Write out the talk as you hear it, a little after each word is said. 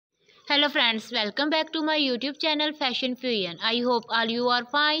Hello friends, welcome back to my YouTube channel Fashion Fusion. I hope all you are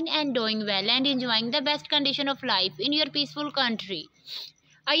fine and doing well and enjoying the best condition of life in your peaceful country.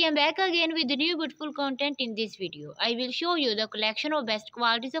 I am back again with new beautiful content in this video. I will show you the collection of best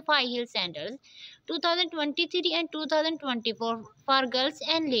qualities of high heel sandals 2023 and 2024 for girls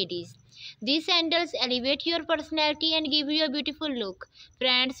and ladies. These sandals elevate your personality and give you a beautiful look.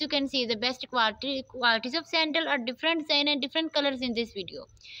 Friends, you can see the best qualities of sandal are different design and different colors in this video.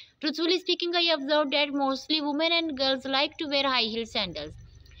 Truthfully speaking, I observed that mostly women and girls like to wear high heel sandals.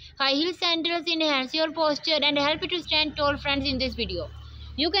 High heel sandals enhance your posture and help you to stand tall, friends, in this video.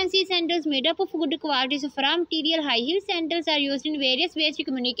 You can see sandals made up of good quality from material. High heel sandals are used in various ways to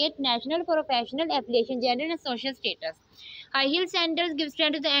communicate national, professional, affiliation, gender and social status. High heel sandals give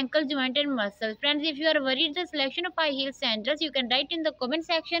strength to the ankle joint and muscles. Friends, if you are worried the selection of high heel sandals, you can write in the comment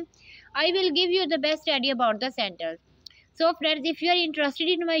section. I will give you the best idea about the sandals. So friends, if you are interested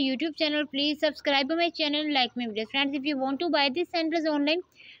in my YouTube channel, please subscribe to my channel and like my videos. Friends, if you want to buy these sandals online,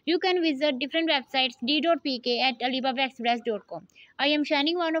 you can visit different websites d.pk at alibabaexpress.com. I am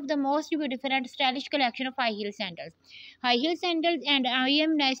shining one of the most beautiful and stylish collection of high heel sandals. High heel sandals and I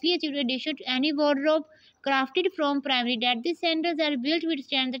am nicely achieved addition to any wardrobe crafted from primary that these sandals are built to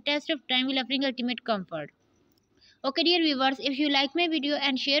withstand the test of time while offering ultimate comfort. Okay, dear viewers, if you like my video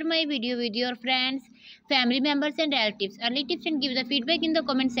and share my video with your friends, family members and relatives and give the feedback in the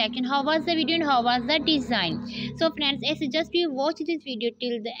comment section. How was the video and how was the design? So friends, I suggest you watch this video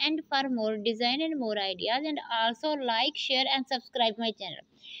till the end for more design and more ideas, and also like, share and subscribe my channel.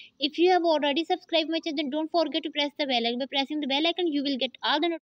 If you have already subscribed my channel, then don't forget to press the bell icon. By pressing the bell icon, you will get all the